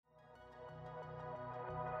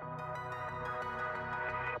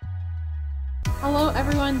Hello,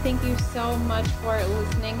 everyone. Thank you so much for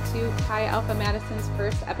listening to Chi Alpha Madison's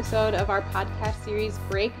first episode of our podcast series,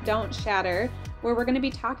 Break, Don't Shatter, where we're going to be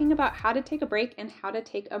talking about how to take a break and how to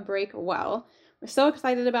take a break well. We're so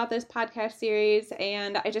excited about this podcast series,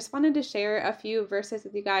 and I just wanted to share a few verses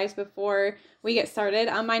with you guys before we get started.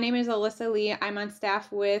 My name is Alyssa Lee. I'm on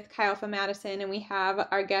staff with Chi Alpha Madison, and we have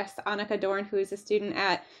our guest, Anneka Dorn, who is a student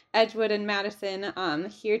at Edgewood and Madison,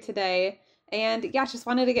 here today. And yeah, just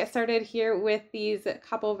wanted to get started here with these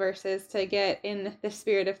couple verses to get in the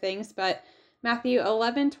spirit of things. But Matthew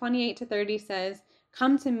 11:28-30 says,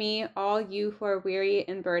 "Come to me, all you who are weary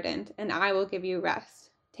and burdened, and I will give you rest.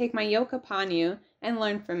 Take my yoke upon you and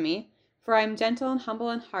learn from me, for I am gentle and humble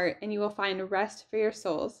in heart, and you will find rest for your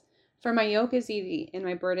souls. For my yoke is easy and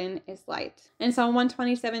my burden is light." And Psalm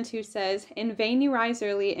 127:2 says, "In vain you rise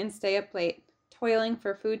early and stay up late, toiling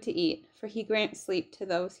for food to eat, for he grants sleep to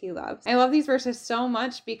those he loves." I love these verses so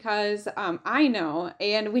much because I know,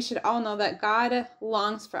 and we should all know, that God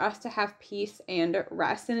longs for us to have peace and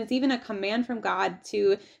rest. And it's even a command from God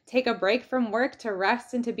to take a break from work, to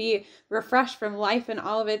rest, and to be refreshed from life and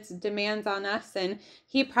all of its demands on us. And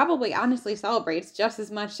he probably honestly celebrates just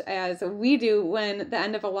as much as we do when the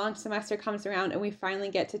end of a long semester comes around and we finally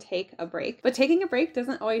get to take a break. But taking a break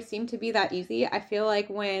doesn't always seem to be that easy. I feel like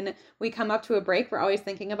when we come up to a break, we're always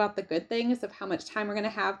thinking about the good things of how much time we're going to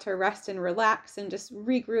have to rest and relax and just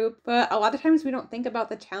regroup. But a lot of times we don't think about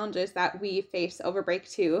the challenges that we face over break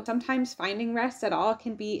too. Sometimes finding rest at all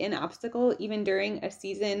can be an obstacle, even during a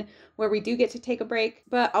season where we do get to take a break.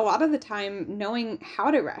 But a lot of the time, knowing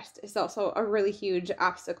how to rest is also a really huge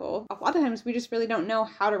obstacle. A lot of times we just really don't know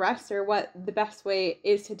how to rest, or what the best way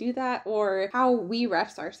is to do that, or how we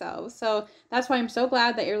rest ourselves. So that's why I'm so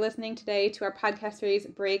glad that you're listening today to our podcast series,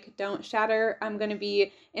 Break, Don't Shatter. I'm going to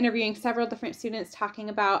be interviewing several different students talking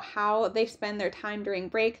about how they spend their time during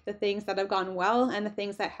break, the things that have gone well and the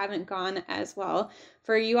things that haven't gone as well,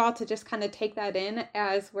 for you all to just kind of take that in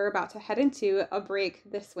as we're about to head into a break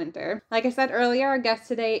this winter. Like I said earlier, our guest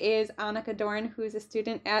today is Anneka Dorn, who's a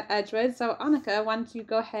student at Edgewood. So Anneka, why don't you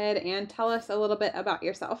go ahead and tell us a little bit about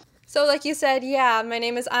yourself? So like you said, my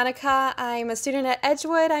name is Anneka. I'm a student at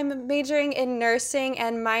Edgewood. I'm majoring in nursing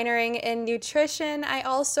and minoring in nutrition. I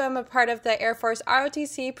also am a part of the Air Force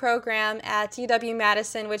ROTC program at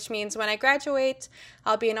UW-Madison, which means when I graduate,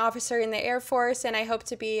 I'll be an officer in the Air Force, and I hope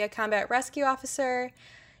to be a combat rescue officer.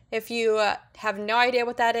 If you have no idea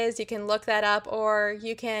what that is, you can look that up, or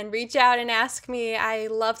you can reach out and ask me. I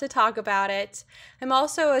love to talk about it. I'm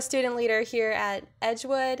also a student leader here at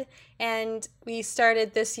Edgewood, and we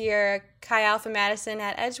started this year Chi Alpha Madison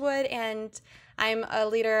at Edgewood, and I'm a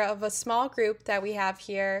leader of a small group that we have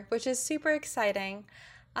here, which is super exciting.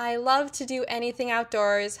 I love to do anything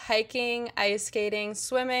outdoors: hiking, ice skating,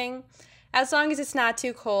 swimming, as long as it's not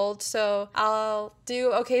too cold. So I'll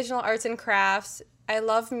do occasional arts and crafts. I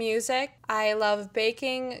love music, I love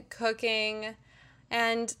baking, cooking,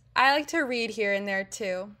 and I like to read here and there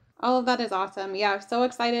too. All of that is awesome. Yeah, I'm so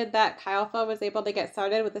excited that Chi Alpha was able to get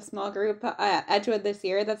started with a small group at Edgewood this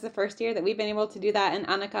year. That's the first year that we've been able to do that, and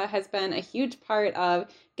Anneka has been a huge part of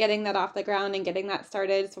getting that off the ground and getting that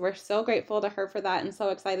started. So we're so grateful to her for that, and so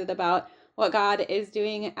excited about what God is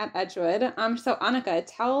doing at Edgewood. So Anneka,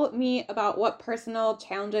 tell me about what personal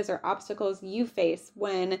challenges or obstacles you face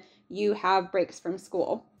when you have breaks from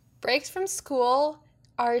school. Breaks from school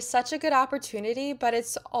are such a good opportunity, but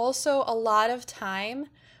it's also a lot of time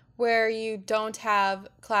where you don't have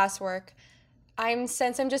classwork.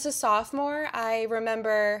 Since I'm just a sophomore, I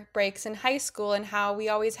remember breaks in high school and how we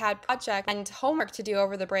always had projects and homework to do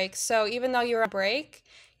over the break. So even though you were on break,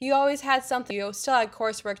 you always had something. You still had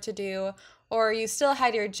coursework to do, or you still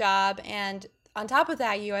had your job, and on top of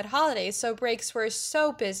that, you had holidays. So breaks were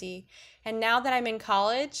so busy. And now that I'm in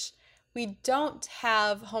college, we don't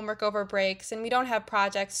have homework over breaks and we don't have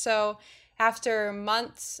projects. So after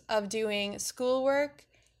months of doing schoolwork,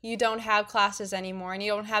 you don't have classes anymore and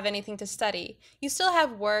you don't have anything to study. You still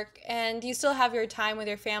have work and you still have your time with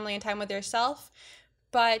your family and time with yourself,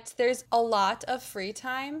 but there's a lot of free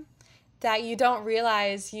time that you don't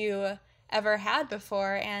realize you ever had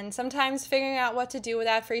before, and sometimes figuring out what to do with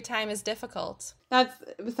that free time is difficult. That's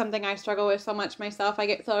something I struggle with so much myself. I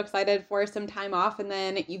get so excited for some time off, and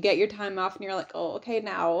then you get your time off and you're like, oh, okay,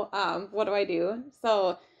 now what do I do?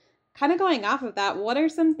 So kind of going off of that, what are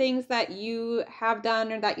some things that you have done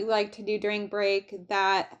or that you like to do during break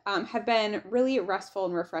that have been really restful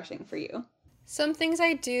and refreshing for you? Some things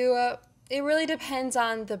I do, it really depends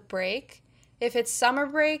on the break. If it's summer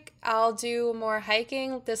break, I'll do more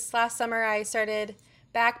hiking. This last summer I started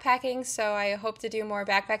backpacking, so I hope to do more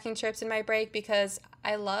backpacking trips in my break because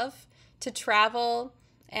I love to travel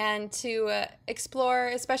and to explore,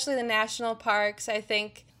 especially the national parks. I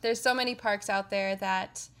think there's so many parks out there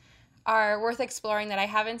that are worth exploring that I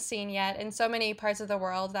haven't seen yet, and so many parts of the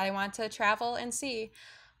world that I want to travel and see.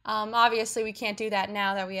 Obviously, we can't do that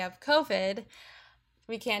now that we have COVID.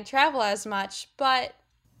 We can't travel as much, but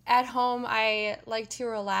at home, I like to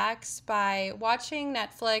relax by watching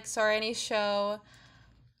Netflix or any show.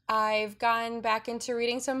 I've gone back into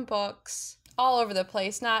reading some books all over the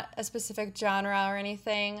place, not a specific genre or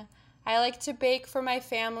anything. I like to bake for my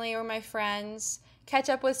family or my friends, catch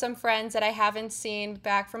up with some friends that I haven't seen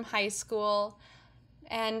back from high school,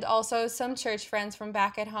 and also some church friends from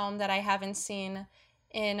back at home that I haven't seen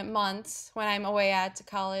in months when I'm away at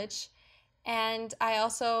college. And I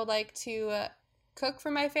also like to cook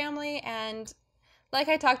for my family, and like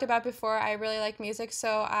I talked about before, I really like music,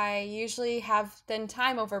 so I usually have then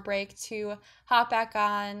time over break to hop back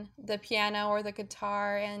on the piano or the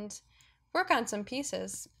guitar and work on some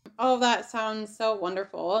pieces. Oh, that sounds so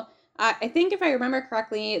wonderful. I think if I remember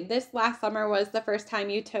correctly, this last summer was the first time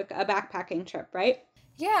you took a backpacking trip, right?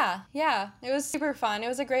 Yeah. It was super fun. It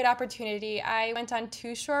was a great opportunity. I went on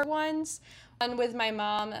two short ones, one with my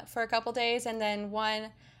mom for a couple days, and then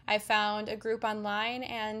one I found a group online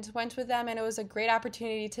and went with them, and it was a great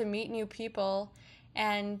opportunity to meet new people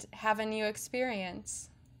and have a new experience.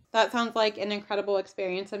 That sounds like an incredible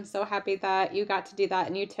experience. I'm so happy that you got to do that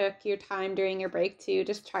and you took your time during your break to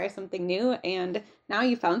just try something new. And now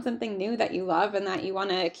you found something new that you love and that you want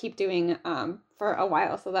to keep doing for a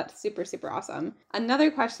while. So that's super, super awesome.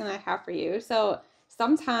 Another question I have for you. So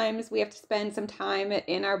sometimes we have to spend some time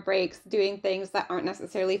in our breaks doing things that aren't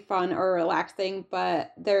necessarily fun or relaxing,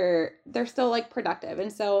 but they're still like productive.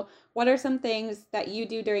 And so what are some things that you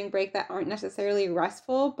do during break that aren't necessarily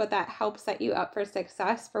restful, but that help set you up for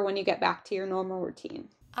success for when you get back to your normal routine?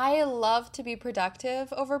 I love to be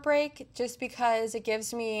productive over break just because it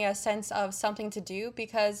gives me a sense of something to do.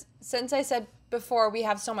 Because since I said before, we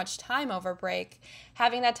have so much time over break,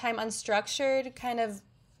 having that time unstructured kind of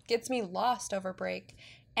gets me lost over break.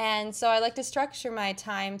 And so I like to structure my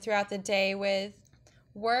time throughout the day with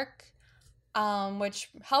work, which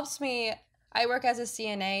helps me. I work as a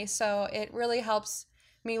CNA, so it really helps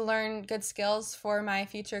me learn good skills for my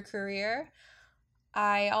future career.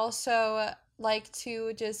 I also like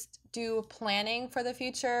to just do planning for the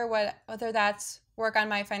future, whether that's work on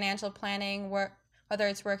my financial planning, whether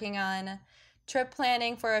it's working on trip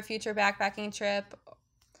planning for a future backpacking trip,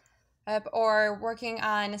 or working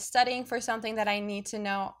on studying for something that I need to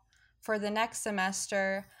know for the next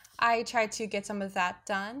semester. I try to get some of that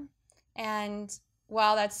done. And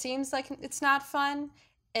while that seems like it's not fun,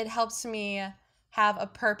 it helps me have a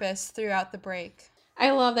purpose throughout the break.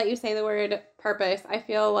 I love that you say the word purpose. I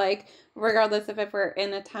feel like regardless of if we're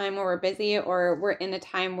in a time where we're busy or we're in a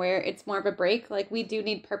time where it's more of a break, like we do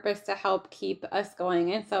need purpose to help keep us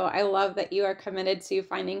going. And so I love that you are committed to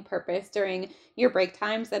finding purpose during your break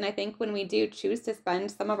times. And I think when we do choose to spend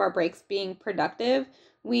some of our breaks being productive,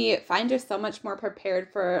 we find just so much more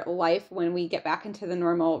prepared for life when we get back into the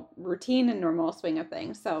normal routine and normal swing of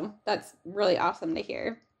things. So that's really awesome to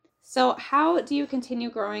hear. So, how do you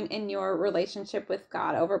continue growing in your relationship with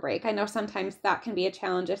God over break? I know sometimes that can be a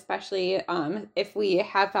challenge, especially if we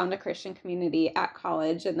have found a Christian community at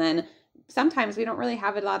college, and then sometimes we don't really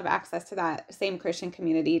have a lot of access to that same Christian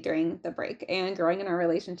community during the break. And growing in our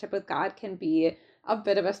relationship with God can be a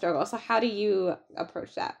bit of a struggle. So, how do you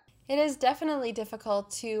approach that? It is definitely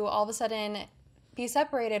difficult to all of a sudden be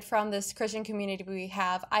separated from this Christian community we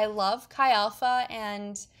have. I love Chi Alpha,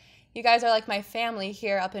 and you guys are like my family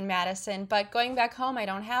here up in Madison, but going back home, I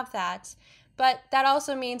don't have that. But that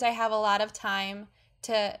also means I have a lot of time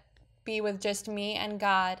to be with just me and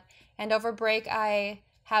God. And over break, I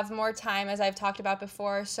have more time, as I've talked about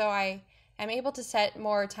before, so I am able to set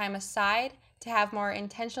more time aside to have more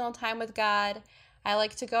intentional time with God. I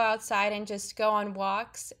like to go outside and just go on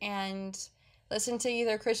walks and listen to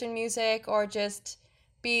either Christian music or just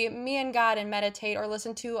be me and God and meditate or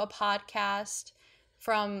listen to a podcast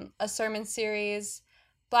from a sermon series.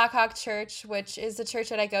 Blackhawk Church, which is the church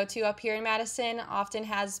that I go to up here in Madison, often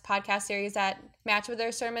has podcast series that match with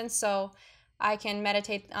their sermons, so I can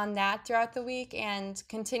meditate on that throughout the week and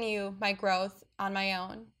continue my growth on my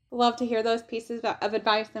own. Love to hear those pieces of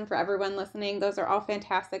advice, and for everyone listening, those are all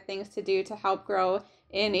fantastic things to do to help grow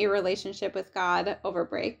in a relationship with God over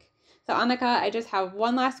break. So Anneka, I just have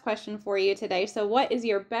one last question for you today. So what is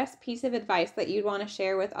your best piece of advice that you'd want to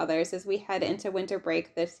share with others as we head into winter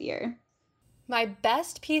break this year? My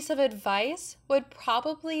best piece of advice would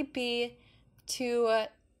probably be to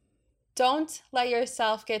don't let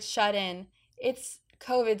yourself get shut in. It's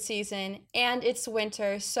COVID season and it's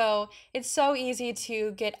winter, so it's so easy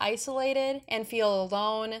to get isolated and feel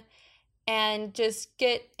alone and just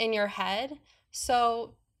get in your head.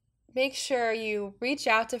 So make sure you reach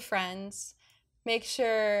out to friends. Make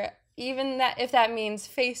sure, even that if that means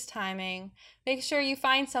FaceTiming, make sure you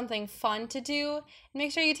find something fun to do.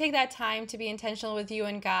 Make sure you take that time to be intentional with you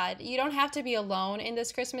and God. You don't have to be alone in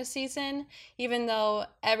this Christmas season, even though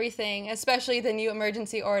everything, especially the new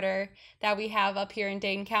emergency order that we have up here in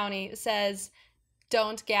Dane County, says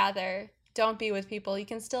don't gather, don't be with people. You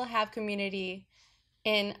can still have community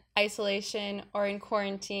in isolation or in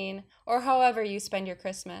quarantine or however you spend your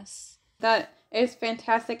Christmas. That is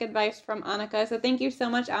fantastic advice from Anneka. So thank you so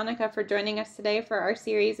much, Anneka, for joining us today for our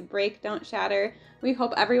series, Break, Don't Shatter. We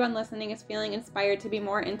hope everyone listening is feeling inspired to be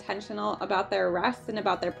more intentional about their rest and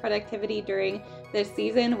about their productivity during this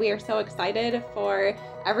season. We are so excited for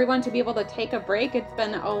everyone to be able to take a break. It's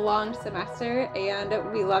been a long semester,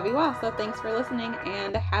 and we love you all. So thanks for listening,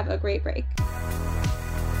 and have a great break.